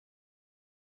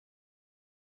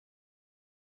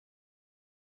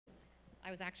I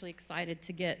was actually excited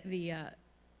to get the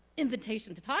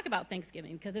invitation to talk about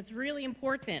Thanksgiving because it's really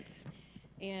important,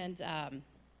 and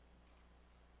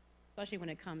especially when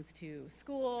it comes to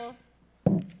school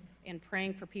and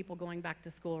praying for people going back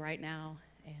to school right now.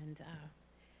 And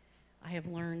I have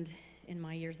learned in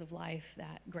my years of life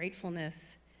that gratefulness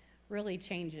really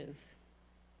changes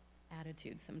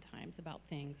attitudes sometimes about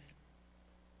things.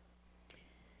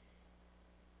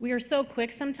 We are so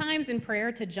quick sometimes in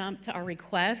prayer to jump to our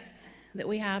requests that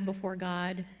we have before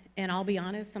God. And I'll be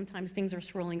honest, sometimes things are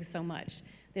swirling so much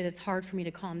that it's hard for me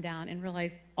to calm down and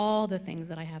realize all the things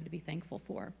that I have to be thankful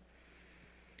for.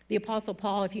 The Apostle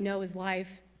Paul, if you know his life,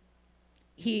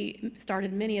 he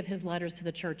started many of his letters to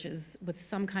the churches with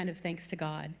some kind of thanks to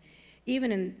God.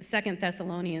 Even in 2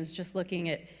 Thessalonians, just looking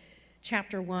at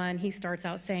chapter 1, he starts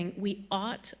out saying, "We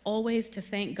ought always to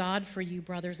thank God for you,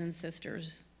 brothers and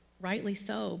sisters, rightly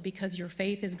so, because your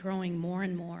faith is growing more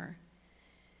and more,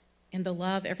 and the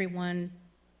love every one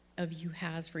of you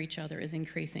has for each other is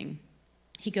increasing."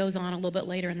 He goes on a little bit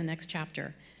later in the next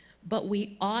chapter, "But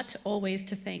we ought always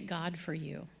to thank God for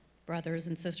you, brothers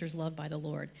and sisters loved by the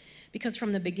Lord, because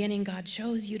from the beginning God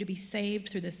chose you to be saved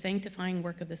through the sanctifying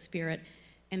work of the Spirit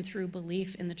and through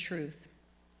belief in the truth."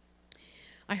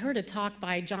 I heard a talk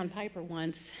by John Piper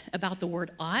once about the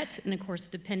word ought, and of course,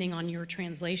 depending on your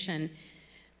translation,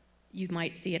 you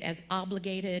might see it as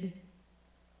obligated,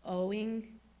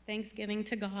 owing thanksgiving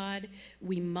to God.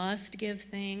 We must give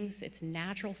thanks. It's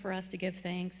natural for us to give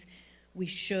thanks. We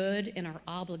should and are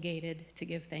obligated to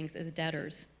give thanks as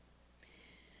debtors.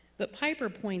 But Piper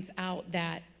points out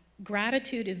that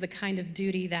gratitude is the kind of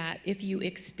duty that if you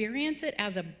experience it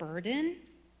as a burden,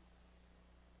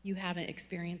 you haven't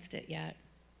experienced it yet.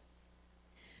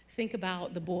 Think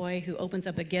about the boy who opens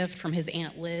up a gift from his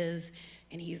Aunt Liz,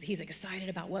 and he's excited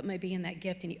about what might be in that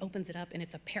gift, and he opens it up, and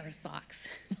it's a pair of socks.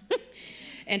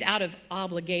 And out of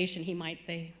obligation, he might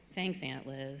say, "Thanks, Aunt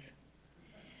Liz."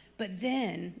 But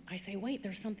then I say, "Wait,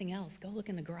 there's something else. Go look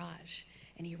in the garage."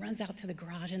 And he runs out to the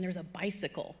garage, and there's a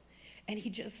bicycle. And he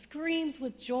just screams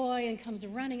with joy and comes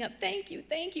running up, "Thank you,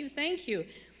 thank you, thank you."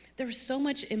 There's so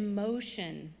much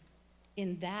emotion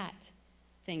in that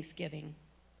Thanksgiving.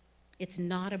 It's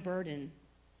not a burden.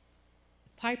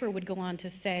 Piper would go on to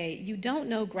say, "You don't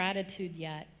know gratitude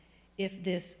yet if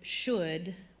this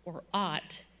should or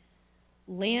ought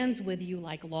lands with you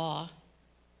like law.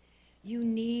 You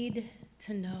need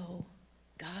to know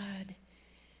God,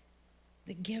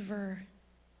 the giver.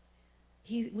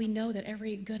 We know that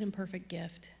every good and perfect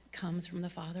gift comes from the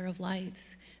Father of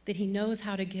lights, that he knows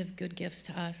how to give good gifts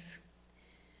to us.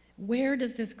 Where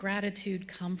does this gratitude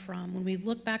come from when we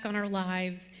look back on our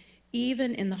lives,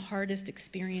 even in the hardest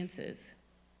experiences,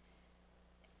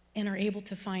 and are able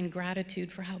to find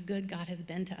gratitude for how good God has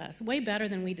been to us, way better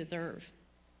than we deserve?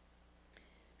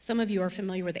 Some of you are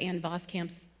familiar with Ann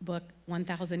Voskamp's book,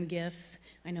 1,000 Gifts.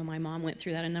 I know my mom went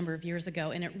through that a number of years ago,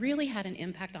 and it really had an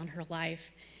impact on her life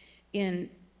in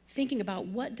thinking about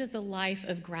what does a life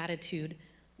of gratitude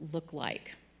look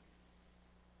like.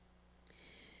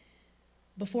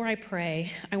 Before I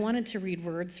pray, I wanted to read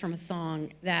words from a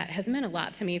song that has meant a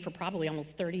lot to me for probably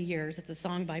almost 30 years. It's a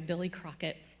song by Billy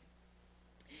Crockett,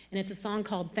 and it's a song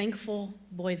called "Thankful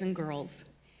Boys and Girls."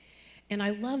 And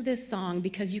I love this song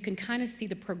because you can kind of see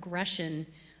the progression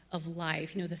of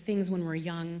life. You know, the things when we're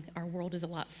young, our world is a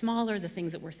lot smaller, the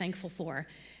things that we're thankful for.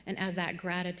 And as that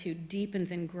gratitude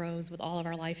deepens and grows with all of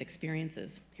our life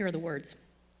experiences. Here are the words.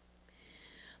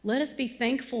 "Let us be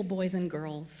thankful, boys and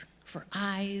girls, for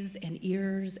eyes and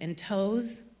ears and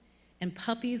toes and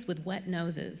puppies with wet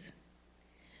noses.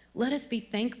 Let us be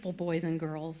thankful, boys and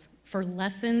girls, for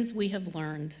lessons we have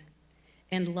learned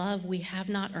and love we have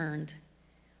not earned.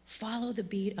 Follow the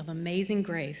beat of amazing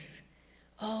grace.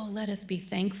 Oh, let us be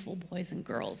thankful, boys and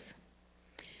girls.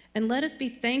 And let us be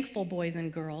thankful, boys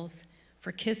and girls,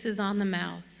 for kisses on the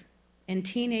mouth and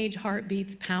teenage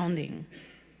heartbeats pounding.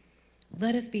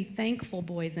 Let us be thankful,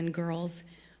 boys and girls,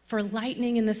 for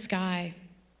lightning in the sky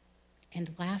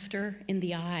and laughter in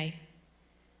the eye.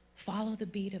 Follow the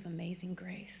beat of amazing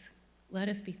grace. Let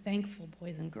us be thankful,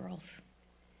 boys and girls.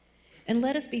 And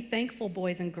let us be thankful,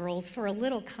 boys and girls, for a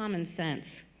little common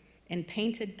sense and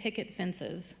painted picket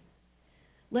fences.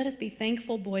 Let us be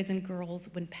thankful, boys and girls,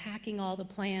 when packing all the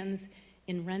plans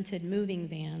in rented moving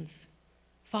vans.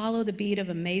 Follow the beat of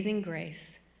amazing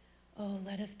grace. Oh,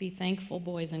 let us be thankful,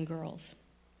 boys and girls.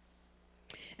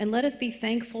 And let us be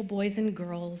thankful, boys and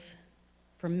girls,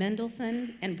 for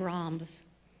Mendelssohn and Brahms,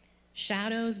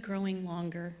 shadows growing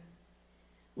longer.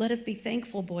 Let us be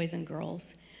thankful, boys and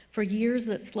girls, for years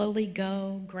that slowly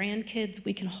go, grandkids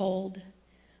we can hold,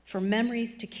 for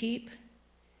memories to keep,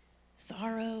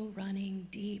 sorrow running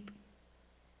deep,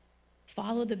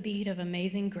 Follow the beat of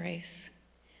amazing grace.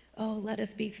 Oh, let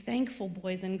us be thankful,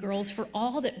 boys and girls, for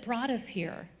all that brought us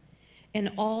here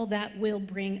and all that will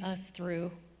bring us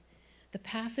through. The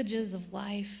passages of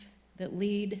life that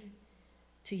lead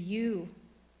to you,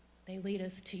 they lead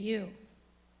us to you.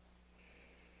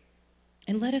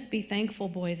 And let us be thankful,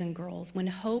 boys and girls, when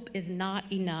hope is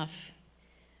not enough,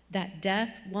 that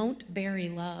death won't bury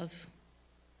love.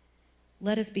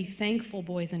 Let us be thankful,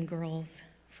 boys and girls,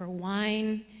 for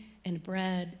wine and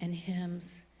bread and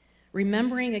hymns.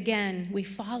 Remembering again, we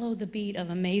follow the beat of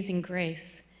amazing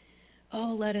grace.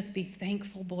 Oh, let us be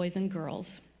thankful, boys and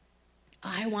girls.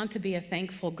 I want to be a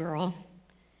thankful girl.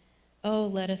 Oh,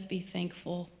 let us be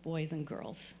thankful, boys and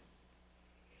girls.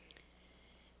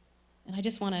 And I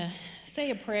just want to say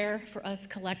a prayer for us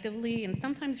collectively. And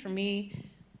sometimes for me,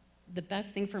 the best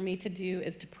thing for me to do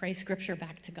is to pray scripture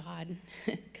back to God,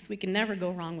 because we can never go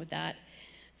wrong with that.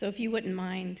 So if you wouldn't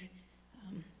mind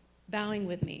bowing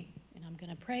with me, and I'm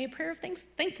going to pray a prayer of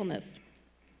thankfulness.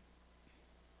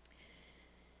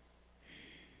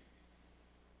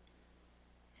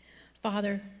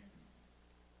 Father,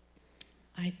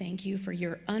 I thank you for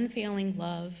your unfailing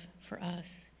love for us.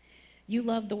 You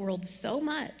loved the world so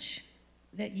much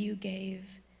that you gave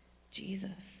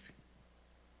Jesus.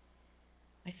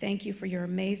 I thank you for your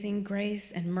amazing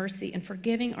grace and mercy and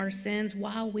forgiving our sins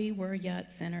while we were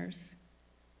yet sinners.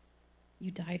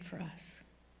 You died for us.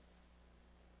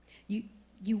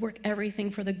 You work everything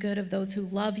for the good of those who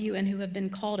love you and who have been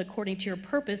called according to your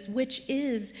purpose, which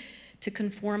is to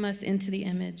conform us into the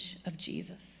image of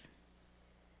Jesus.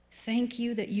 Thank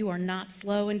you that you are not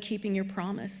slow in keeping your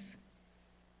promise.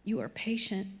 You are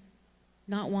patient,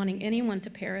 not wanting anyone to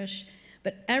perish,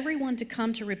 but everyone to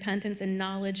come to repentance and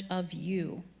knowledge of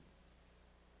you.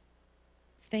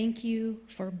 Thank you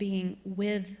for being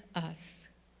with us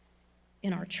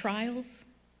in our trials,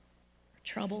 our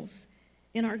troubles,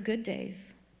 in our good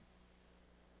days.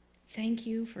 Thank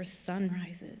you for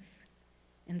sunrises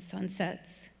and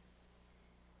sunsets,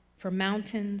 for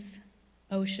mountains,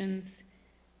 oceans,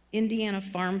 Indiana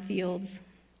farm fields,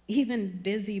 even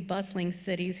busy, bustling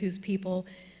cities whose people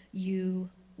you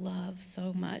love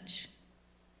so much.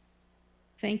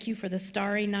 Thank you for the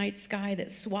starry night sky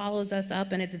that swallows us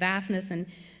up in its vastness and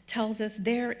tells us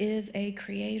there is a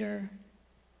creator.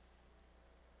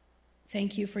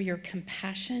 Thank you for your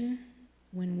compassion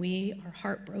when we are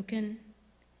heartbroken.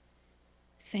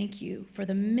 Thank you for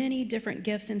the many different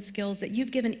gifts and skills that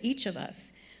you've given each of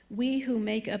us, we who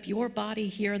make up your body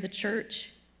here, the church.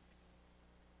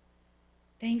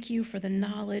 Thank you for the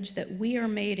knowledge that we are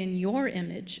made in your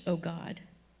image, O God.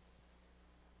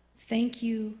 Thank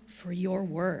you for your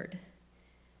word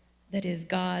that is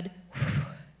God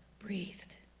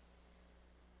breathed.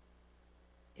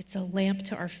 It's a lamp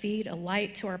to our feet, a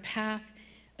light to our path,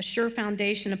 a sure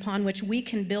foundation upon which we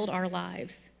can build our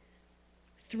lives.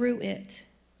 Through it,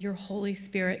 your Holy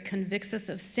Spirit convicts us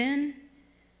of sin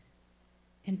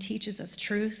and teaches us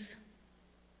truth.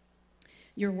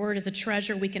 Your word is a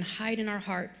treasure we can hide in our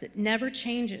hearts. It never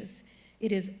changes.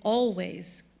 It is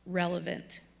always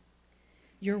relevant.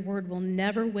 Your word will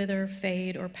never wither,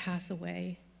 fade, or pass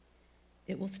away.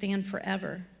 It will stand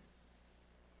forever.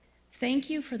 Thank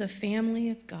you for the family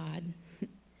of God,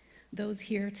 those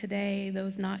here today,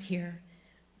 those not here,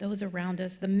 those around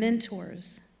us, the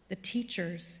mentors, the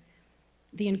teachers,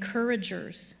 the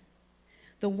encouragers,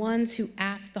 the ones who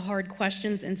ask the hard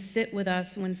questions and sit with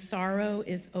us when sorrow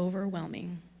is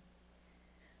overwhelming,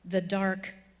 the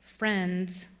dark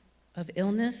friends of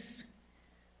illness,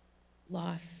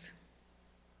 loss,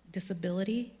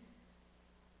 disability.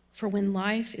 For when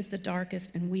life is the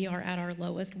darkest and we are at our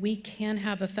lowest, we can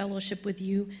have a fellowship with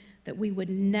you that we would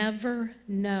never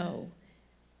know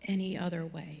any other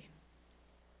way.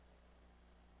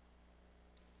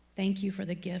 Thank you for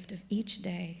the gift of each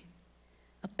day,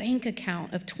 a bank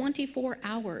account of 24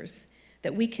 hours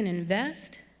that we can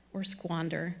invest or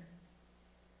squander.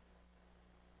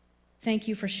 Thank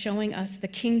you for showing us the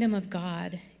kingdom of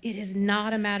God. It is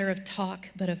not a matter of talk,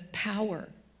 but of power.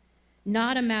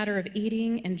 Not a matter of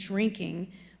eating and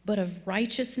drinking, but of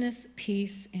righteousness,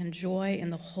 peace, and joy in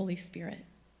the Holy Spirit.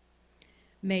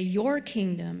 May your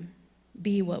kingdom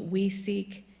be what we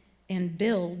seek and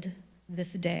build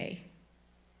this day.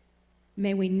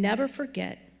 May we never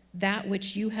forget that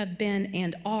which you have been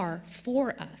and are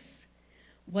for us,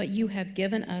 what you have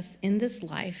given us in this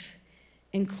life,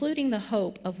 including the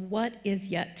hope of what is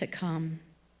yet to come.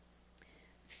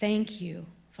 Thank you,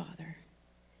 Father.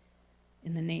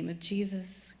 In the name of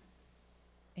Jesus,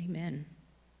 amen.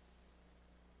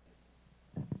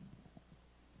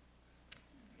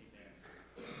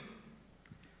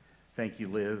 Thank you,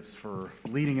 Liz, for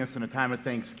leading us in a time of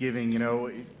Thanksgiving. You know,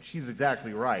 she's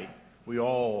exactly right. We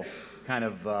all kind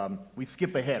of, we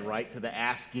skip ahead, right, to the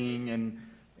asking,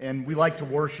 and we like to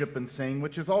worship and sing,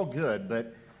 which is all good,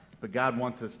 but God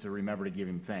wants us to remember to give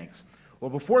him thanks. Well,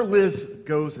 before Liz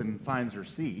goes and finds her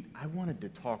seat, I wanted to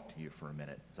talk to you for a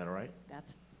minute. Is that all right?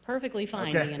 That's perfectly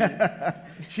fine, Okay. Danny.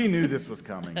 She knew this was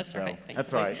coming. That's so right.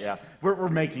 That's right, yeah. We're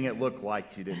making it look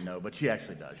like she didn't know, but she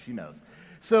actually does. She knows.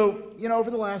 So, you know, over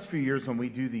the last few years when we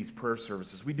do these prayer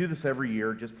services, we do this every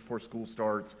year just before school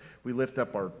starts. We lift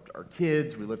up our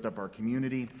kids, we lift up our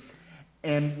community.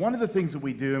 And one of the things that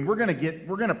we do, and we're going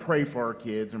to pray for our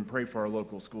kids and pray for our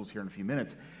local schools here in a few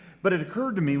minutes. But it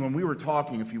occurred to me when we were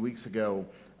talking a few weeks ago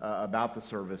about the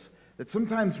service that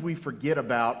sometimes we forget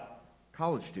about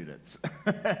college students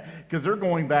because they're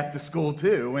going back to school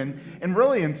too. And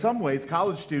really, in some ways,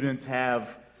 college students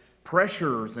have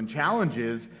pressures and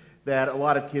challenges that a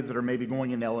lot of kids that are maybe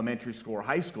going into elementary school or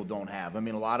high school don't have. I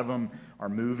mean, a lot of them are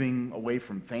moving away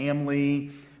from family.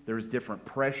 There's different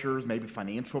pressures, maybe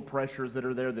financial pressures that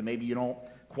are there that maybe you don't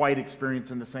quite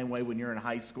experience in the same way when you're in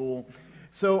high school.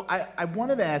 So I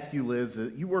wanted to ask you, Liz,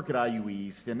 you work at IU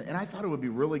East, and I thought it would be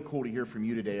really cool to hear from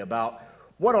you today about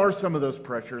what are some of those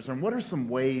pressures and what are some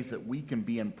ways that we can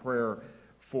be in prayer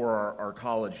for our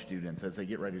college students as they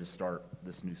get ready to start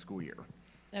this new school year.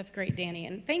 That's great, Danny,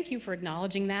 and thank you for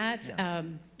acknowledging that. Yeah.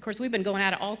 Of course, we've been going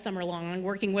at it all summer long,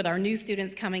 working with our new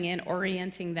students coming in,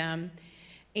 orienting them.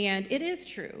 And it is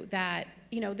true that,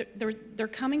 you know, they're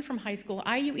coming from high school.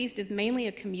 IU East is mainly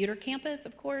a commuter campus,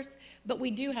 of course, but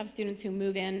we do have students who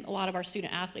move in. A lot of our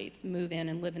student athletes move in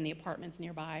and live in the apartments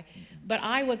nearby. But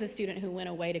I was a student who went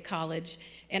away to college,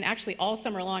 and actually all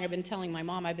summer long I've been telling my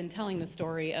mom, I've been telling the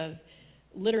story of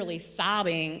literally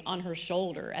sobbing on her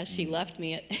shoulder as she left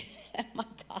me at my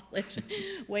college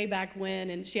way back when,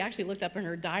 and she actually looked up in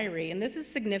her diary, and this is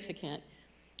significant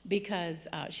because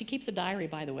she keeps a diary,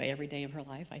 by the way, every day of her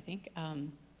life, I think,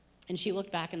 and she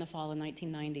looked back in the fall of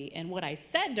 1990, and what I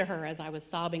said to her as I was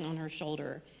sobbing on her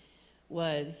shoulder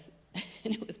was,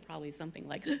 and it was probably something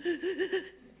like,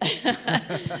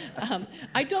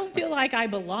 I don't feel like I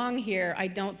belong here. I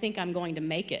don't think I'm going to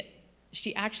make it.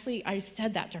 I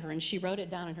said that to her, and she wrote it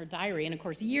down in her diary. And of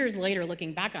course, years later,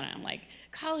 looking back on it, I'm like,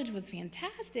 college was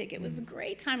fantastic. It was a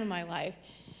great time of my life.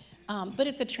 But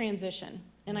it's a transition.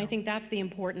 And I think that's the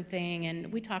important thing.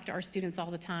 And we talk to our students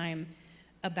all the time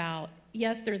about,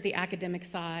 yes, there's the academic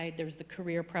side, there's the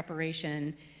career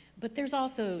preparation, but there's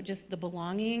also just the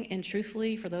belonging. And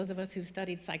truthfully, for those of us who've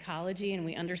studied psychology and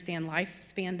we understand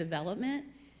lifespan development,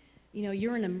 you know,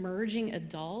 you're an emerging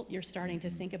adult, you're starting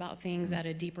to think about things at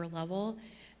a deeper level,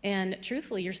 and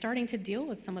truthfully, you're starting to deal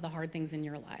with some of the hard things in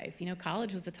your life. You know,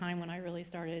 college was the time when I really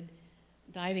started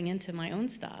diving into my own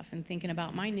stuff and thinking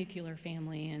about my nuclear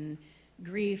family and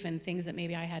grief and things that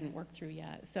maybe I hadn't worked through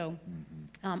yet. So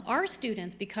our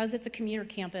students, because it's a commuter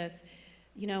campus,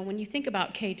 you know, when you think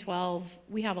about K-12,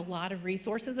 we have a lot of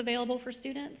resources available for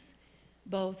students,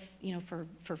 both, you know,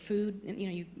 for food, and, you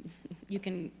know, you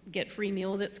can get free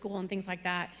meals at school and things like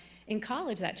that. In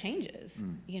college, that changes,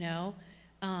 you know.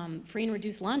 Free and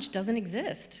reduced lunch doesn't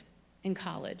exist in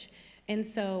college. And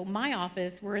so my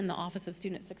office, we're in the Office of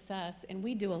Student Success, and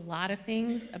we do a lot of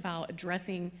things about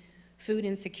addressing food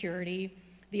insecurity.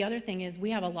 The other thing is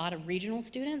we have a lot of regional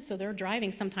students, so they're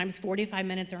driving sometimes 45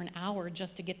 minutes or an hour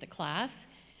just to get to class.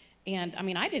 And I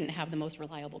mean, I didn't have the most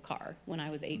reliable car when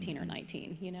I was 18 or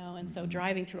 19, you know, and so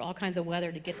driving through all kinds of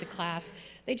weather to get to class,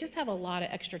 they just have a lot of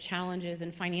extra challenges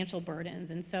and financial burdens.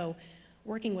 And so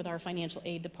working with our financial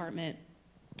aid department,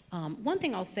 one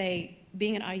thing I'll say,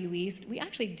 being at IU East, we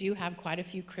actually do have quite a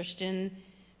few Christian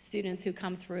students who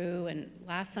come through. And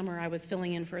last summer I was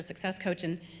filling in for a success coach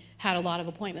and had a lot of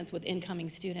appointments with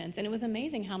incoming students. And it was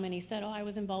amazing how many said, oh, I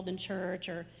was involved in church,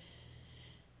 or,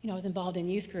 you know, I was involved in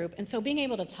youth group. And so being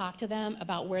able to talk to them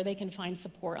about where they can find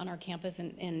support on our campus,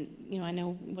 and you know, I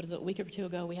know, what is it, a week or two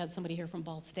ago, we had somebody here from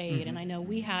Ball State, and I know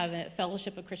we have a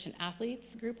Fellowship of Christian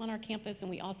Athletes group on our campus, and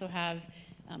we also have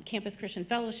Campus Christian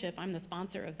Fellowship. I'm the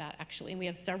sponsor of that, actually, and we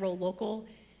have several local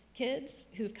kids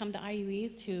who've come to IU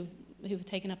East who've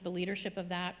taken up the leadership of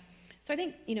that. So I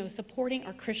think, you know, supporting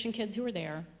our Christian kids who are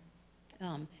there,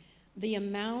 the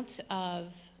amount of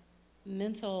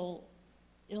mental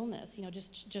illness, you know,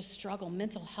 just struggle,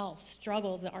 mental health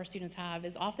struggles that our students have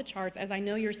is off the charts, as I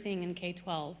know you're seeing in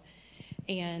K-12.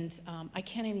 And I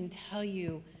can't even tell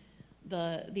you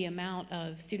the amount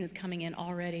of students coming in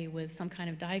already with some kind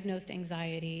of diagnosed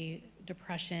anxiety,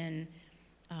 depression,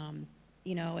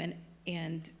 you know,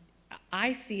 and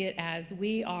I see it as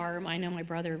I know my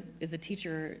brother is a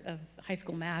teacher of high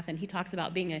school math, and he talks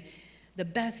about being the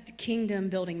best kingdom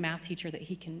building math teacher that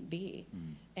he can be.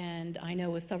 And I know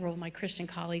with several of my Christian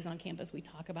colleagues on campus, we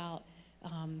talk about,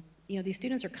 these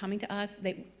students are coming to us.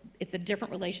 It's a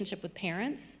different relationship with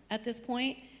parents at this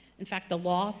point. In fact, the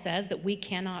law says that we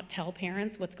cannot tell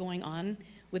parents what's going on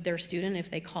with their student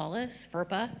if they call us,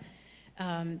 FERPA.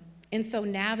 And so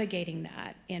navigating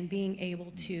that and being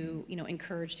able to,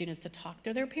 encourage students to talk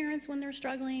to their parents when they're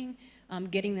struggling,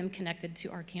 getting them connected to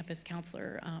our campus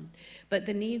counselor. But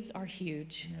the needs are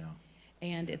huge. Yeah.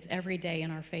 And it's every day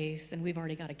in our face, and we've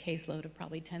already got a caseload of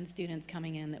probably 10 students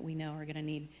coming in that we know are gonna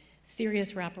need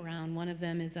serious wraparound. One of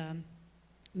them is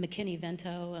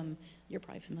McKinney-Vento. You're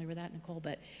probably familiar with that, Nicole,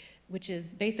 but which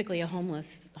is basically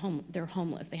they're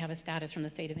homeless. They have a status from the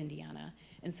state of Indiana,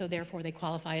 and so therefore they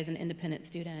qualify as an independent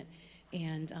student.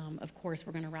 And of course,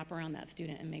 we're gonna wrap around that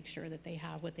student and make sure that they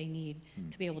have what they need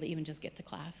to be able to even just get to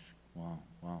class. Wow,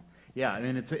 wow. Yeah, I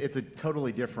mean, it's a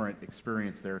totally different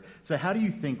experience there. So how do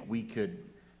you think we could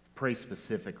pray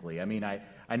specifically? I mean,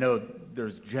 I know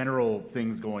there's general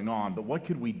things going on, but what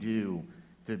could we do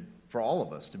for all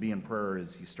of us to be in prayer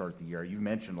as you start the year? You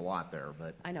mentioned a lot there,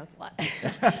 but... I know it's a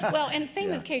lot. Well, and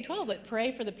same as K-12, but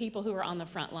pray for the people who are on the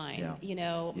front line.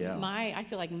 I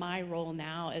feel like my role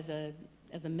now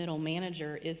as a middle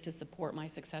manager is to support my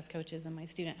success coaches and my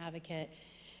student advocate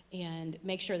and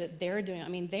make sure that they're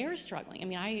doing, they're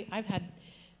struggling.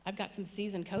 I've got some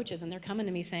seasoned coaches and they're coming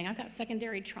to me saying, I've got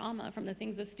secondary trauma from the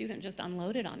things the student just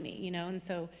unloaded on me, and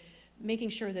so making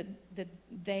sure that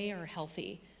they are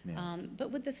healthy. Yeah.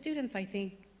 But with the students,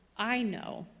 I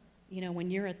know, when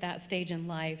you're at that stage in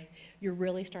life, you're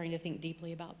really starting to think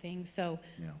deeply about things. So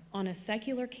on a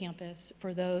secular campus,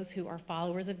 for those who are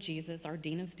followers of Jesus, our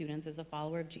dean of students is a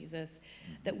follower of Jesus,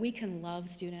 that we can love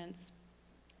students,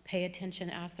 pay attention,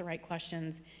 ask the right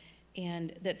questions,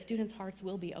 and that students' hearts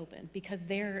will be open, because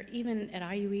even at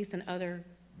IU East and other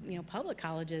public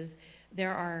colleges,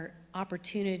 there are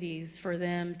opportunities for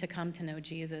them to come to know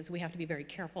Jesus. We have to be very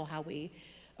careful how we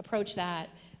approach that,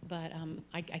 but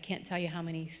I can't tell you how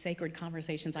many sacred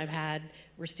conversations I've had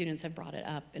where students have brought it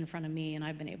up in front of me and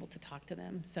I've been able to talk to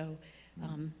them. So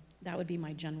that would be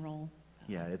my general...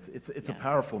 it's a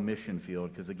powerful mission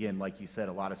field, because again, like you said,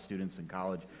 a lot of students in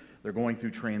college, they're going through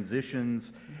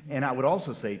transitions. And I would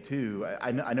also say too,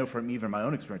 I know from even my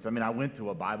own experience, I went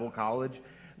to a Bible college,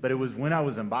 but it was when I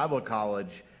was in Bible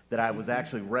college that I was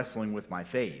actually wrestling with my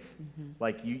faith.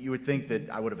 Like you would think that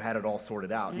I would have had it all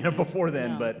sorted out, before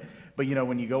then, but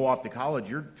when you go off to college,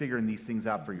 you're figuring these things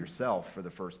out for yourself for the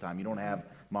first time. You don't have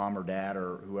mom or dad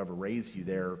or whoever raised you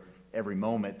there every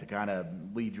moment to kind of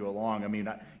lead you along.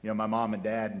 My mom and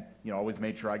dad, always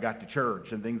made sure I got to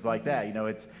church and things like that.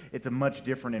 It's a much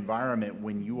different environment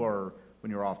when you're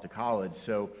off to college.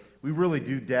 So we really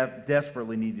do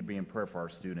desperately need to be in prayer for our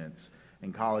students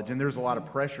in college. And there's a lot of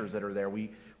pressures that are there. We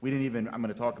didn't even, I'm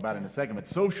going to talk about it in a second, but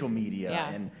social media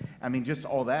and just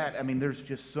all that. There's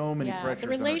just so many pressures. The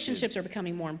relationships are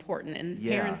becoming more important, and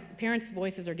parents'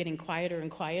 voices are getting quieter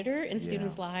and quieter in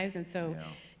students' lives, and so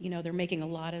they're making a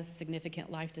lot of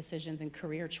significant life decisions and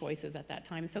career choices at that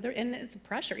time. So and it's a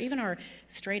pressure. Even our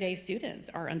straight A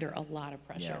students are under a lot of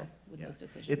pressure with those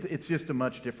decisions. It's just a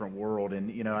much different world,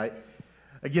 and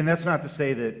again, that's not to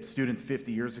say that students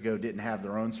 50 years ago didn't have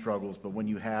their own struggles, but when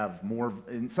you have more,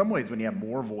 in some ways, when you have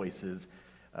more voices,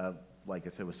 like I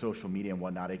said, with social media and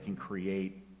whatnot, it can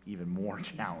create even more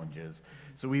challenges.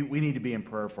 So we need to be in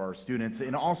prayer for our students,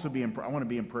 and also I want to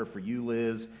be in prayer for you,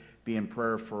 Liz, be in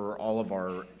prayer for all of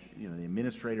our, the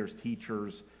administrators,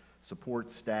 teachers,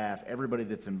 support staff, everybody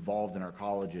that's involved in our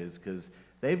colleges, because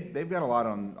they've got a lot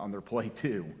on their plate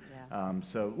too.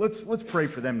 So let's pray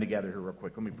for them together here real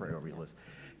quick. Let me pray over you, Liz.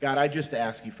 God, I just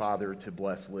ask you, Father, to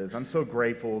bless Liz. I'm so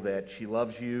grateful that she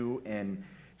loves you and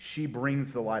she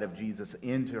brings the light of Jesus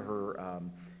into her,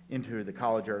 into the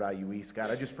college here at IU East.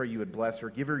 God, I just pray you would bless her.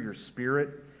 Give her your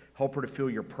spirit. Help her to feel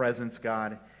your presence,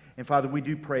 God. And Father, we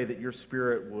do pray that your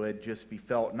spirit would just be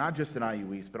felt, not just in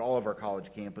IU East, but all of our college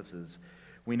campuses.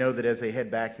 We know that as they head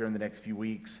back here in the next few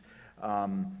weeks,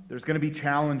 there's going to be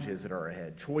challenges that are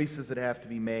ahead, choices that have to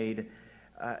be made.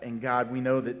 And God, we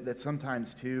know that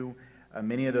sometimes too,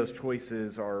 many of those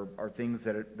choices are things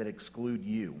that exclude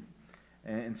you.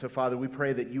 And so, Father, we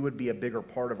pray that you would be a bigger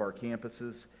part of our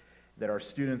campuses, that our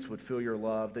students would feel your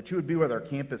love, that you would be with our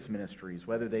campus ministries,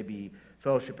 whether they be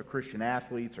Fellowship of Christian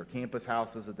Athletes or campus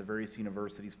houses at the various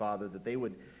universities, Father, that they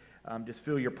would just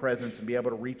feel your presence and be able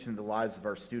to reach into the lives of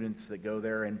our students that go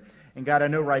there. And God, I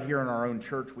know right here in our own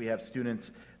church we have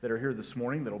students that are here this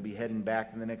morning that will be heading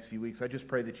back in the next few weeks. I just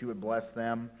pray that you would bless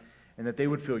them and that they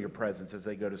would feel your presence as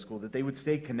they go to school, that they would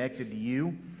stay connected to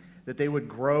you, that they would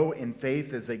grow in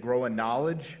faith as they grow in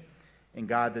knowledge, And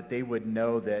God, that they would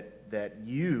know that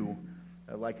you,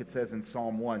 like it says in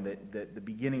Psalm 1, that the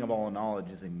beginning of all knowledge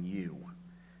is in you.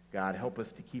 God, help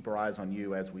us to keep our eyes on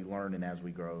you as we learn and as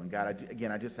we grow. And God,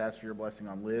 I just ask for your blessing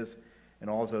on Liz and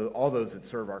also all those that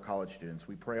serve our college students.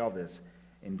 We pray all this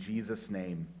in Jesus'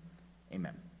 name.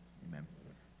 Amen. Amen.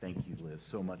 Thank you, Liz,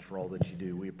 so much for all that you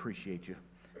do. We appreciate you.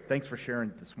 Thanks for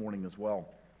sharing this morning as well.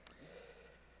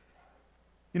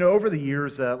 You know, over the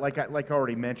years, like I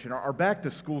already mentioned, our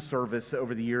back-to-school service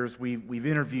over the years, we've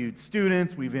interviewed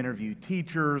students, we've interviewed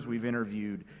teachers, we've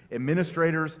interviewed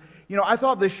administrators. You know, I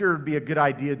thought this year would be a good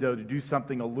idea, though, to do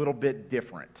something a little bit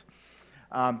different,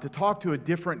 to talk to a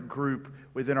different group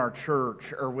within our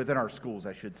church, or within our schools,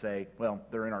 I should say. Well,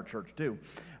 they're in our church, too,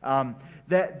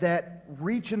 that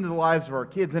reach into the lives of our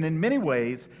kids. And in many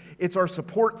ways, it's our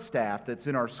support staff that's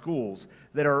in our schools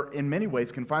that are, in many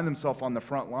ways, can find themselves on the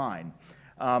front line.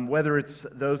 Whether it's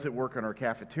those that work in our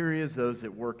cafeterias, those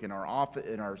that work in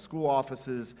our school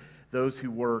offices, those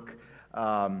who work,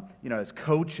 as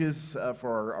coaches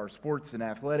for our sports and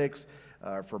athletics,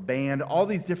 for band, all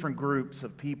these different groups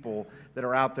of people that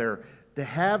are out there. To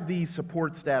have these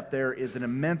support staff there is an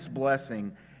immense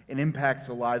blessing and impacts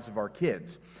the lives of our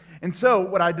kids. And so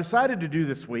what I decided to do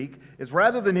this week is,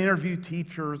 rather than interview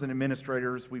teachers and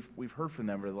administrators, we've heard from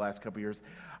them over the last couple of years,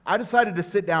 I decided to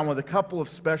sit down with a couple of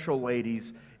special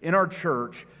ladies in our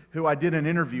church who I did an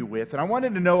interview with, and I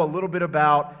wanted to know a little bit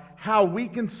about how we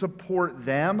can support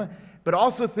them, but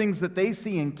also things that they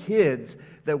see in kids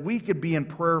that we could be in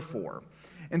prayer for.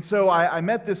 And so I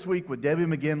met this week with Debbie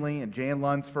McGinley and Jan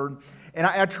Lunsford, and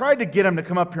I tried to get them to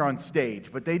come up here on stage,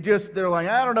 but they're like,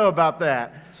 I don't know about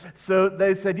that. So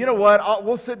they said, you know what,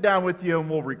 we'll sit down with you and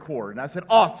we'll record. And I said,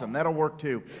 awesome, that'll work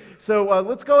too. So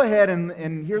let's go ahead,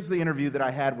 and here's the interview that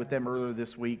I had with them earlier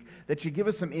this week that should give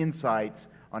us some insights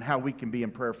on how we can be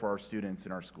in prayer for our students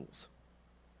in our schools.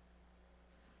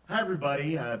 Hi,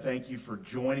 everybody. Thank you for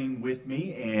joining with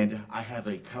me, and I have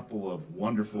a couple of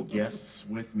wonderful guests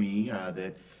with me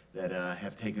that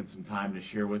have taken some time to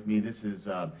share with me. This is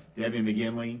Debbie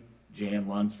McGinley, Jan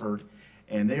Lunsford,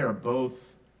 and they are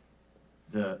both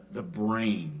the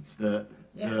brains.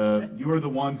 You are the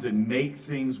ones that make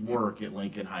things work at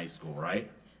Lincoln High School, right?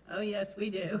 Oh, yes, we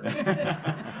do.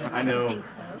 I know. think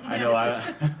so. I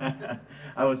know.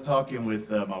 I was talking with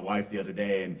my wife the other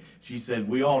day, and she said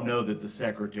we all know that the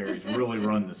secretaries really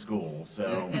run the school.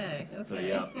 So, Okay. so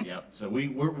yep. So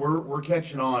we're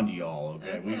catching on to y'all.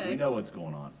 Okay, we Okay. know what's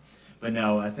going on. But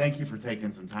no, thank you for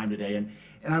taking some time today, and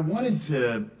I wanted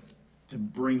to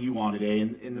bring you on today.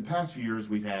 In the past few years,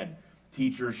 we've had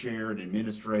teachers share and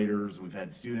administrators, we've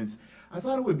had students. I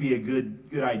thought it would be a good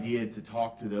idea to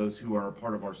talk to those who are a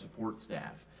part of our support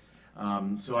staff.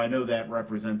 So I know that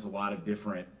represents a lot of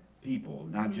different people,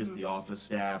 not just the office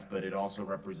staff, but it also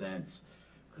represents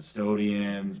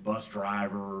custodians, bus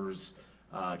drivers,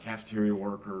 cafeteria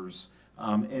workers.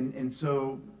 And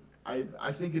so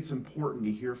I think it's important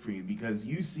to hear from you, because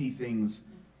you see things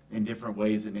in different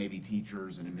ways that maybe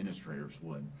teachers and administrators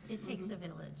would. It takes a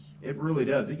village. It really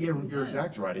does. Yeah, you're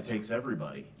exactly right. It takes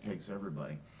everybody. It takes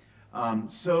everybody.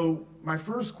 So my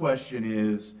first question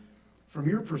is, from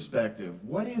your perspective,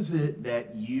 what is it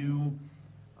that you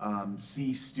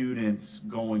see students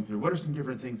going through? What are some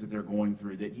different things that they're going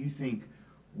through that you think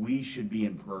we should be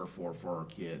in prayer for our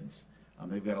kids?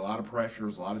 They've got a lot of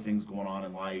pressures, a lot of things going on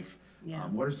in life. Yeah.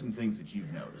 What are some things that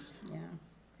you've noticed? Yeah.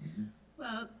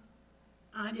 Well,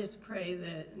 I just pray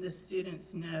that the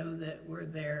students know that we're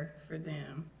there for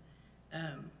them,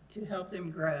 to help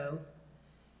them grow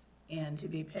and to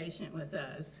be patient with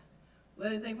us,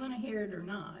 whether they want to hear it or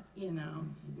not, you know.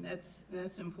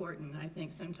 That's important. I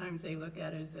think sometimes they look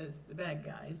at us as the bad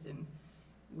guys, and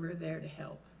we're there to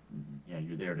help. Yeah,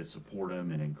 you're there to support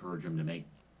them and encourage them to make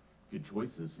good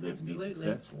choices so they can be Absolutely.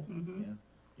 successful. Mhm.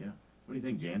 Yeah. What do you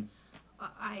think, Jan?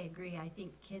 I agree. I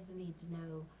think kids need to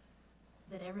know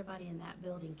that everybody in that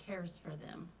building cares for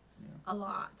them a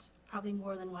lot, probably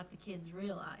more than what the kids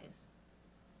realize.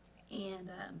 And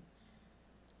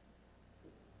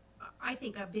I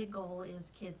think a big goal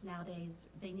is kids nowadays,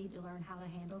 they need to learn how to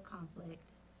handle conflict,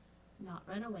 not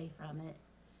run away from it.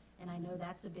 And I know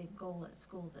that's a big goal at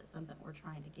school. That's something we're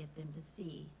trying to get them to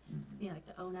see. You know, like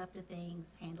to own up to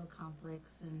things, handle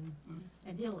conflicts,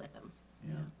 and deal with them.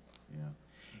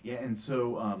 Yeah, and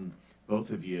so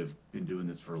both of you have been doing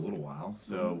this for a little while.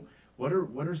 So what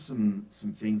are some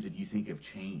things that you think have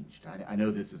changed? I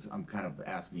know I'm kind of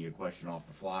asking you a question off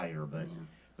the fly here,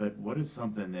 but what is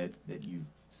something that you've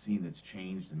seen that's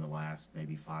changed in the last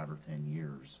maybe 5 or 10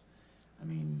 years? I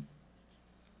mean,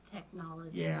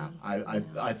 Technology. yeah, you know.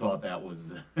 I thought that was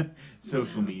the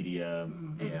social media.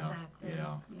 Exactly.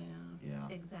 Yeah. Yeah. Yeah.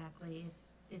 exactly.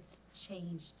 It's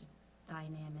changed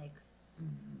dynamics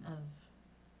of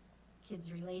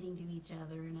kids relating to each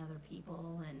other and other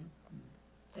people, and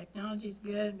Technology's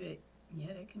good, but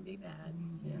yet it can be bad,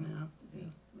 you know.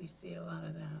 We see a lot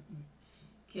of that. And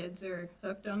kids are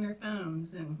hooked on their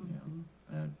phones and,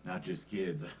 Not just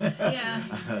kids. Yeah.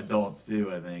 Adults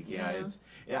too, I think. Yeah,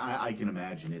 Yeah. I can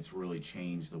imagine it's really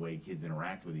changed the way kids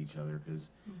interact with each other, because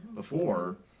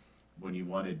before, when you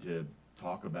wanted to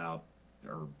talk about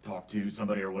or talk to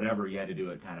somebody or whatever, you had to do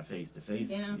it kind of face to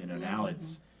face. Yeah, You know, yeah. now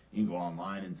it's, you can go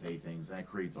online and say things. That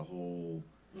creates a whole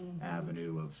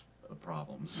avenue of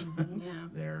problems yeah.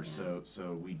 there. Yeah.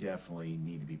 So we definitely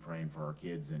need to be praying for our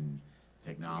kids and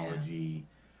technology.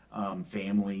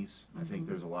 Families, I think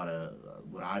there's a lot of,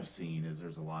 what I've seen is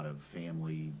there's a lot of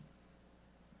family,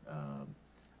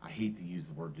 I hate to use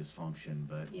the word dysfunction,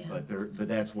 Yeah. but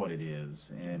that's what it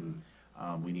is. And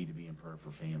we need to be in prayer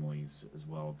for families as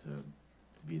well to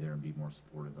be there and be more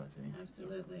supportive, I think.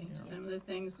 Absolutely. Yeah. Some of the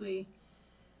things we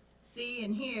see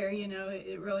and hear, you know,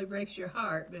 it really breaks your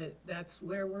heart, but that's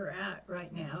where we're at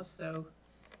right now, so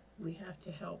we have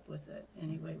to help with it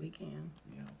any way we can.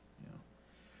 Yeah, yeah.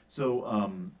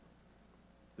 So,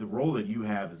 the role that you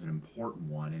have is an important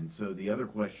one, and so the other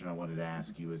question I wanted to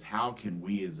ask you is, how can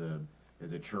we as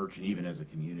a church and even as a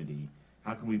community,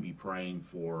 how can we be praying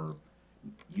for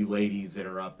you ladies that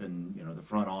are up in, you know, the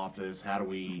front office? How do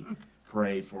we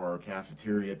pray for our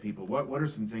cafeteria people? What are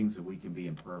some things that we can be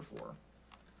in prayer for?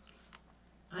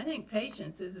 I think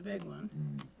patience is a big one,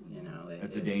 you know.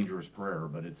 It's a dangerous prayer,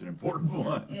 but it's an important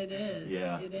one. It is.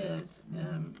 Yeah, It yeah. is,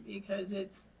 because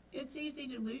it's easy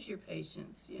to lose your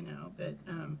patience, you know, but,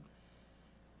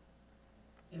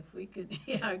 if we could,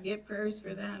 get prayers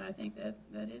for that, I think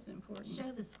that is important.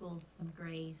 show the schools some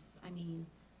grace. I mean,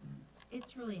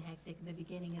 it's really hectic at the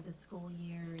beginning of the school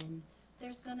year, and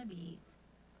there's gonna be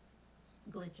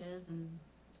glitches and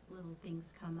little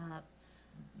things come up,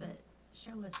 but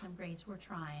show us some grace. We're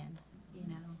trying, you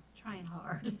know, trying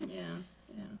hard. Yeah,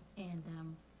 yeah. And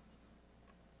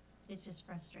it's just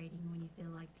frustrating when you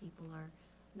feel like people are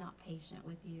not patient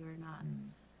with you or not,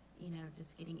 you know,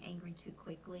 just getting angry too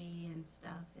quickly and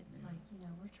stuff. It's like, you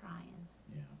know, we're trying.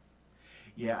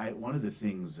 Yeah, one of the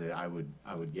things that I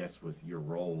would guess with your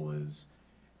role is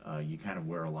you kind of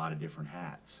wear a lot of different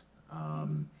hats.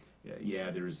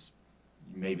 Yeah, there's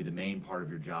maybe the main part of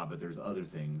your job, but there's other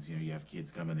things. You know, you have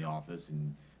kids come in the office,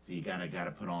 and so you kind of got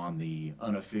to put on the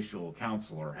unofficial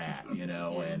counselor hat, you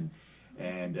know, and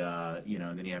you know,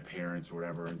 and then you have parents or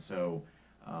whatever, and so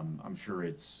I'm sure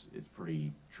it's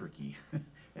pretty tricky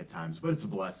at times, but it's a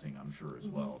blessing, I'm sure, as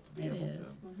well, to be It able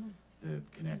is. to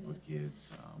connect with kids.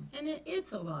 And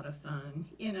it's a lot of fun,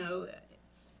 you know.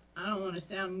 I don't want to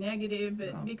sound negative,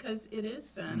 but No. because it is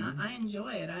fun. I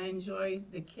enjoy it. I enjoy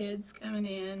the kids coming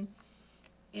in,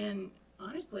 and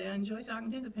honestly, I enjoy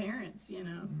talking to the parents, you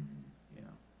know. Yeah,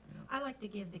 I like to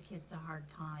give the kids a hard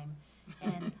time,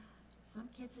 and some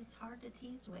kids it's hard to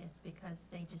tease with because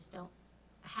they just don't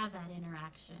have that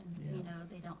interaction. Yeah. You know,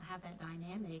 they don't have that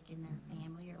dynamic in their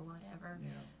family or whatever. yeah,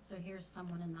 So here's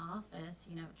someone in the office,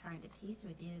 you know, trying to tease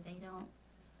with you.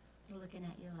 They're looking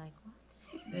at you like,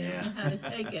 what? They don't know how to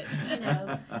take it. You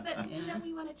know, but you Yeah. know,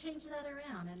 we want to change that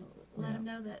around and let them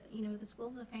know that, you know, the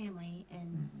school's a family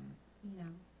and, you know,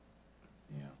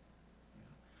 yeah.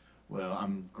 Well,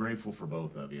 I'm grateful for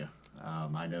both of you.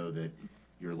 I know that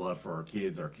your love for our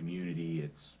kids, our community,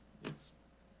 it's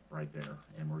right there,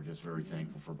 and we're just very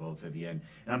thankful for both of you. And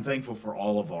I'm thankful for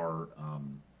all of our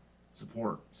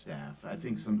support staff. I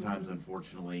think sometimes,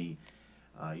 unfortunately,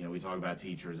 you know, we talk about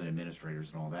teachers and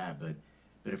administrators and all that, but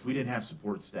if we didn't have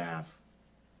support staff,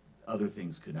 other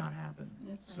things could not happen.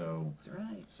 That's So. That's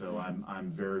right. So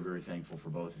I'm very, very thankful for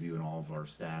both of you and all of our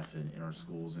staff in our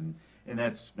schools, and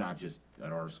that's not just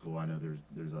at our school. I know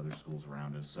there's other schools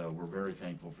around us, so we're very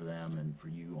thankful for them and for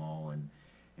you all, and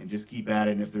just keep at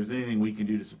it. And if there's anything we can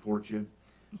do to support you,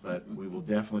 but we will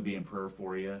definitely be in prayer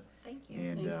for you. thank you.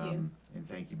 And Thank you. and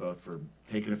thank you both for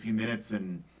taking a few minutes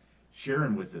and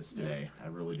sharing with us today. I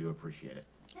really do appreciate it.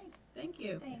 Okay, Thank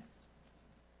you. thanks.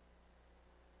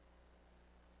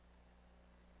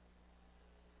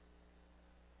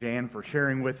 Jan, for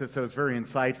sharing with us. That was very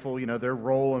insightful. You know, their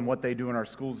role and what they do in our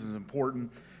schools is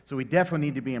important. So we definitely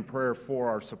need to be in prayer for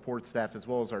our support staff as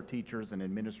well as our teachers and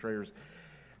administrators.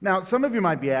 Now, some of you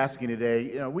might be asking today,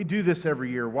 you know, we do this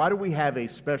every year. Why do we have a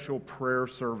special prayer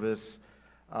service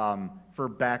for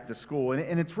back to school?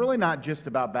 And it's really not just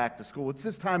about back to school. It's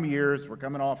this time of year as we're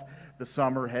coming off the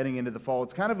summer, heading into the fall.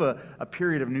 It's kind of a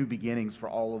period of new beginnings for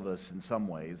all of us in some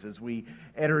ways as we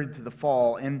enter into the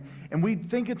fall. And we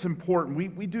think it's important.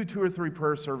 We do 2 or 3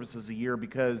 prayer services a year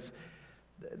because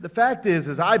The fact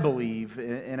is I believe,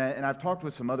 and I've talked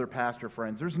with some other pastor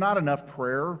friends, there's not enough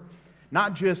prayer,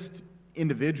 not just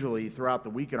individually throughout the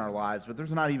week in our lives, but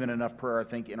there's not even enough prayer, I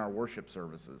think, in our worship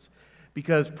services.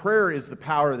 Because prayer is the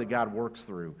power that God works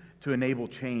through to enable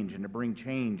change and to bring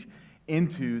change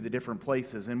into the different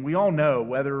places. And we all know,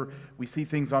 whether we see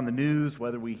things on the news,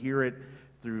 whether we hear it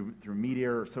through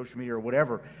media or social media or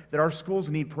whatever, that our schools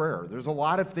need prayer. There's a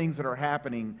lot of things that are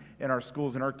happening in our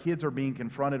schools, and our kids are being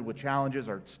confronted with challenges.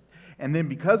 And then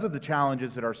because of the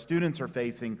challenges that our students are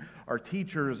facing, our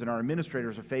teachers and our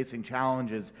administrators are facing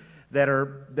challenges that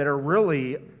are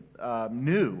really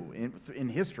new in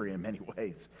history in many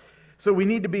ways. So we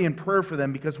need to be in prayer for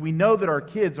them, because we know that our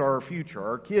kids are our future.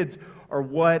 Our kids are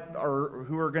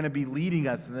who are going to be leading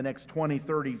us in the next 20,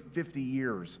 30, 50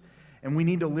 years. And we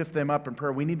need to lift them up in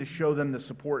prayer. We need to show them the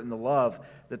support and the love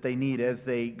that they need as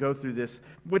they go through this.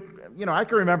 I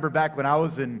can remember back when I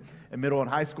was in middle and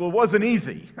high school, it wasn't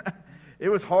easy. It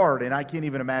was hard, and I can't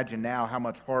even imagine now how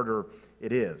much harder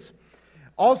it is.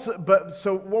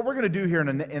 So what we're going to do here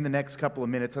in the next couple of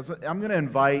minutes is I'm going to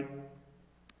invite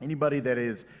anybody that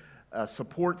is a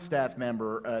support staff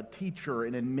member, a teacher,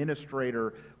 an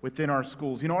administrator within our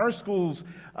schools. Our schools,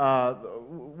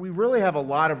 we really have a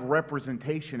lot of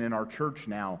representation in our church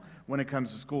now when it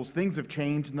comes to schools. Things have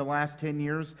changed in the last 10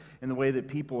 years in the way that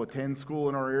people attend school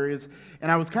in our areas. And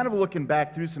I was kind of looking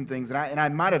back through some things, and I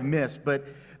might have missed, but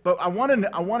I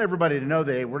want everybody to know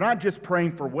that, hey, we're not just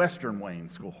praying for Western Wayne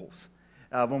schools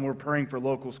when we're praying for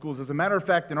local schools. As a matter of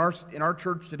fact, in our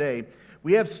church today,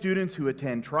 we have students who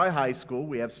attend Tri-High School.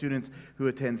 We have students who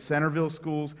attend Centerville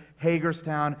schools,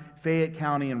 Hagerstown, Fayette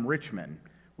County, and Richmond.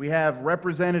 We have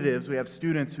representatives, we have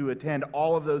students who attend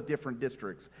all of those different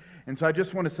districts. And so I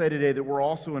just want to say today that we're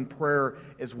also in prayer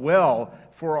as well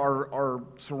for our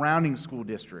surrounding school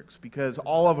districts, because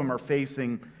all of them are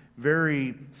facing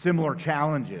very similar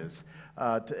challenges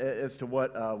as to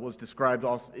what was described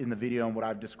also in the video and what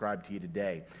I've described to you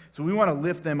today. So we want to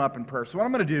lift them up in prayer. So what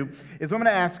I'm going to do is I'm going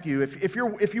to ask you, if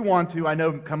you want to, I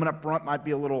know coming up front might be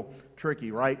a little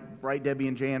tricky, right? Right, Debbie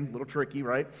and Jan? A little tricky,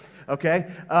 right?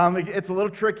 Okay. It's a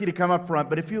little tricky to come up front,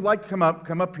 but if you'd like to come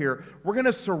up here, we're going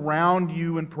to surround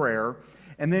you in prayer.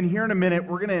 And then here in a minute,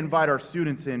 we're going to invite our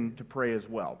students in to pray as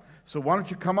well. So why don't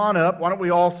you come on up? Why don't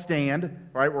we all stand?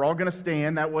 All right, we're all going to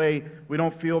stand. That way we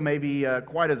don't feel maybe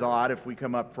quite as odd if we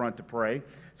come up front to pray.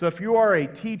 So if you are a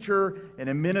teacher, an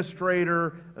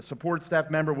administrator, a support staff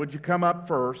member, would you come up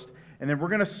first? And then we're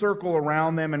going to circle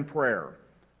around them in prayer.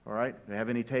 All right, do you have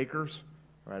any takers?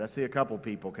 All right, I see a couple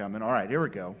people coming. All right, here we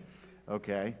go.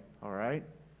 Okay, all right.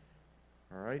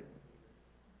 All right.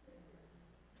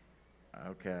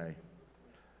 Okay.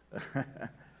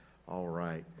 All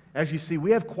right. As you see,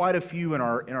 we have quite a few in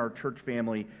our church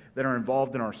family that are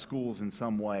involved in our schools in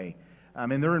some way.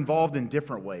 And they're involved in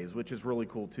different ways, which is really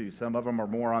cool too. Some of them are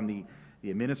more on the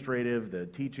administrative, the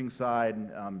teaching side.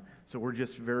 So we're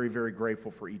just very, very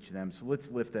grateful for each of them. So let's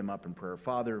lift them up in prayer.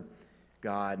 Father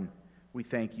God, we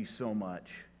thank you so much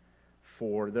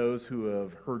for those who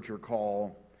have heard your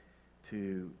call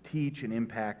to teach and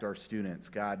impact our students.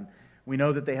 God, we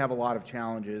know that they have a lot of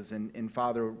challenges, and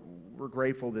Father, we're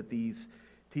grateful that these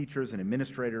teachers and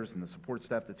administrators and the support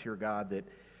staff that's here, God,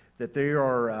 that they're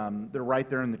right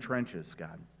there in the trenches,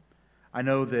 God. I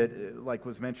know that, like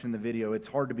was mentioned in the video, it's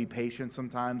hard to be patient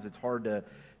sometimes. It's hard to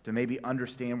maybe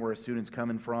understand where a student's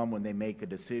coming from when they make a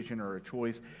decision or a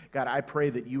choice. God, I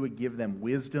pray that you would give them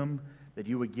wisdom, that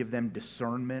you would give them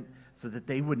discernment, so that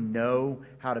they would know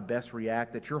how to best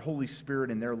react, that your Holy Spirit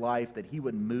in their life, that he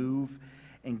would move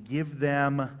and give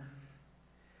them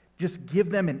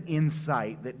an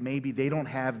insight that maybe they don't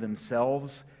have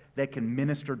themselves, that can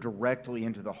minister directly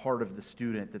into the heart of the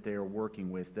student that they are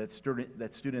working with, that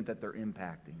student that they're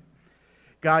impacting.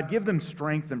 God, give them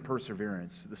strength and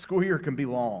perseverance. The school year can be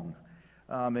long.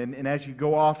 And as you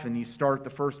go off and you start the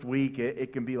first week,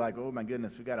 it can be like, oh my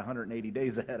goodness, we've got 180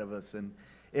 days ahead of us. And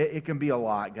it can be a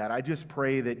lot, God. I just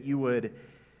pray that you would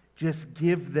just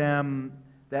give them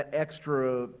that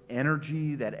extra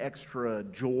energy, that extra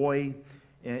joy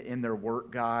in their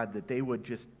work, God, that they would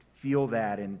just feel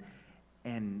that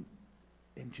and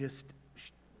just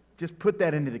put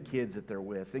that into the kids that they're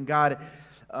with. And God,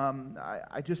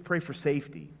 I just pray for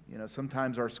safety. You know,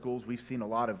 sometimes our schools, we've seen a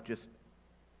lot of just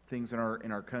things in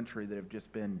our country that have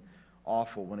just been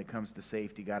awful when it comes to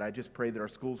safety. God, I just pray that our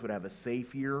schools would have a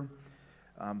safe year,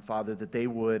 Father, that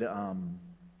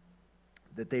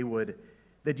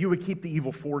you would keep the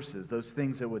evil forces, those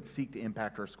things that would seek to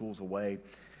impact our schools away.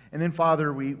 And then,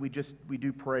 Father, we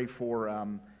do pray for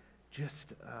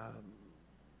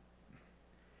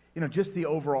just the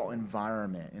overall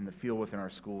environment and the feel within our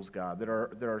schools, God, that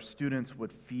our students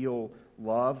would feel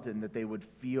loved and that they would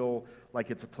feel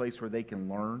like it's a place where they can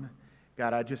learn.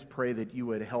 God, I just pray that you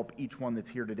would help each one that's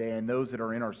here today and those that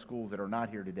are in our schools that are not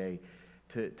here today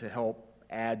to help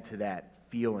add to that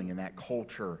feeling and that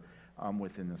culture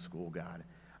within the school, God.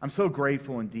 I'm so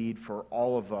grateful indeed for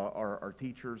all of our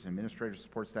teachers, administrators,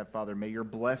 support staff. Father, may your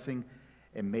blessing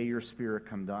and may your Spirit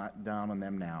come down on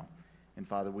them now. And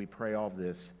Father, we pray all of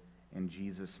this in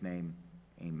Jesus' name,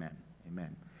 amen.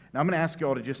 Amen. Now I'm going to ask you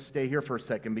all to just stay here for a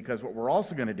second, because what we're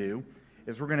also going to do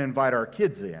is we're going to invite our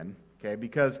kids in, okay?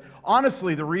 Because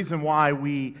honestly, the reason why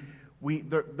the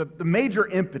major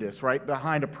impetus, right,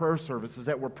 behind a prayer service is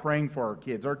that we're praying for our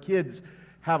kids. Our kids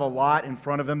have a lot in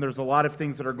front of them. There's a lot of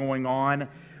things that are going on.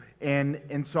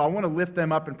 And so I want to lift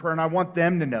them up in prayer, and I want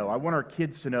them to know. I want our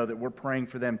kids to know that we're praying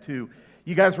for them too.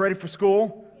 You guys ready for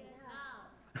school?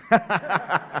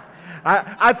 Yeah.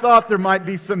 I thought there might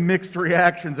be some mixed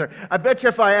reactions there. I bet you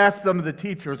if I asked some of the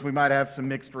teachers, we might have some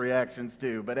mixed reactions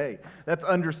too. But hey, that's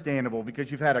understandable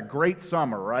because you've had a great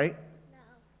summer, right?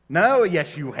 No? No?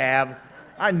 Yes, you have.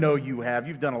 I know you have.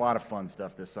 You've done a lot of fun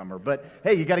stuff this summer. But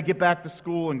hey, you got to get back to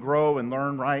school and grow and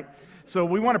learn, right? So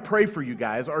we want to pray for you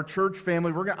guys, our church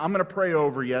family. I'm going to pray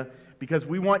over you because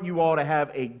we want you all to have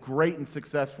a great and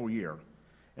successful year.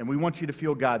 And we want you to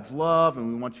feel God's love, and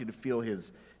we want you to feel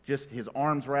His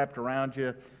arms wrapped around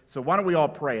you. So why don't we all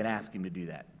pray and ask Him to do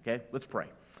that, okay? Let's pray.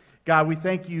 God, we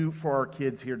thank you for our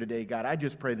kids here today. God, I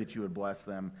just pray that you would bless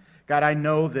them. God, I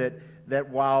know that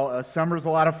while summer's a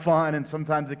lot of fun and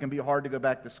sometimes it can be hard to go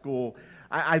back to school,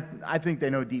 I think they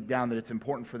know deep down that it's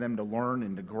important for them to learn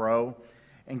and to grow.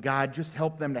 And God, just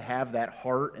help them to have that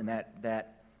heart and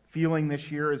that feeling this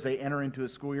year as they enter into a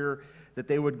school year, that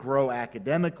they would grow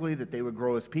academically, that they would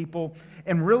grow as people,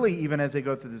 and really even as they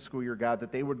go through the school year, God,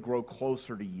 that they would grow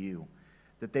closer to you,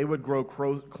 that they would grow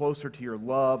closer to your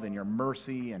love and your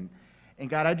mercy. And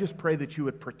God, I just pray that you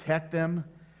would protect them,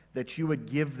 that you would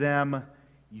give them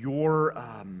your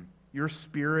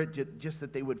Spirit, just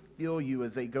that they would feel you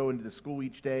as they go into the school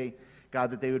each day.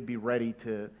 God, that they would be ready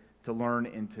to learn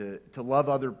and to love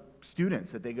other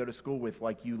students that they go to school with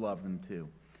like you love them too.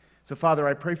 So, Father,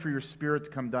 I pray for your Spirit to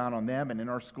come down on them and in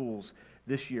our schools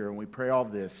this year, and we pray all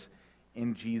of this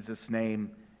in Jesus'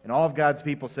 name. And all of God's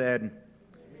people said,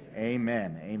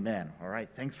 Amen. Amen. All right,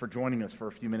 thanks for joining us for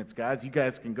a few minutes, guys. You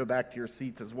guys can go back to your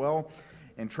seats as well.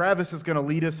 And Travis is going to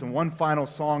lead us in one final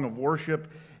song of worship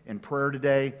and prayer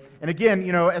today. And again,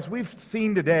 as we've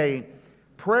seen today,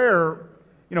 prayer,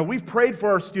 we've prayed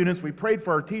for our students, we prayed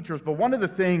for our teachers, but one of the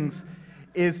things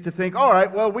is to think, all right,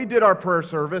 well, we did our prayer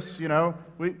service,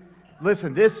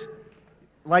 Listen, this,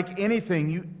 like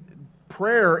anything,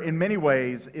 prayer in many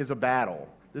ways is a battle.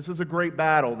 This is a great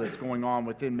battle that's going on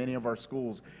within many of our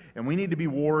schools, and we need to be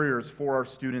warriors for our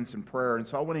students in prayer. And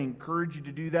so I want to encourage you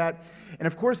to do that. And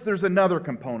of course, there's another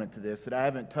component to this that I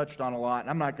haven't touched on a lot,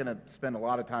 and I'm not going to spend a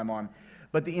lot of time on,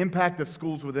 but the impact of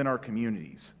schools within our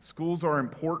communities. Schools are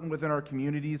important within our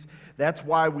communities. That's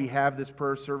why we have this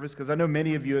prayer service, because I know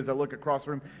many of you, as I look across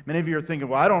the room, many of you are thinking,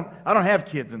 well, I don't have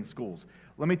kids in schools.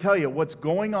 Let me tell you, what's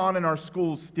going on in our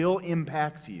schools still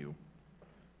impacts you,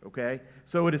 okay?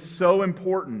 So it is so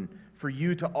important for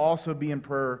you to also be in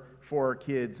prayer for our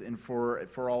kids and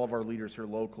for all of our leaders here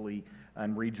locally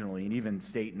and regionally and even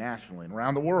state, nationally, and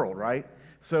around the world, right?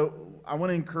 So I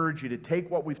want to encourage you to take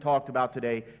what we've talked about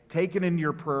today, take it into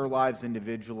your prayer lives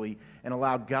individually, and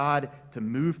allow God to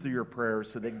move through your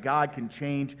prayers so that God can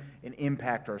change and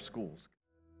impact our schools.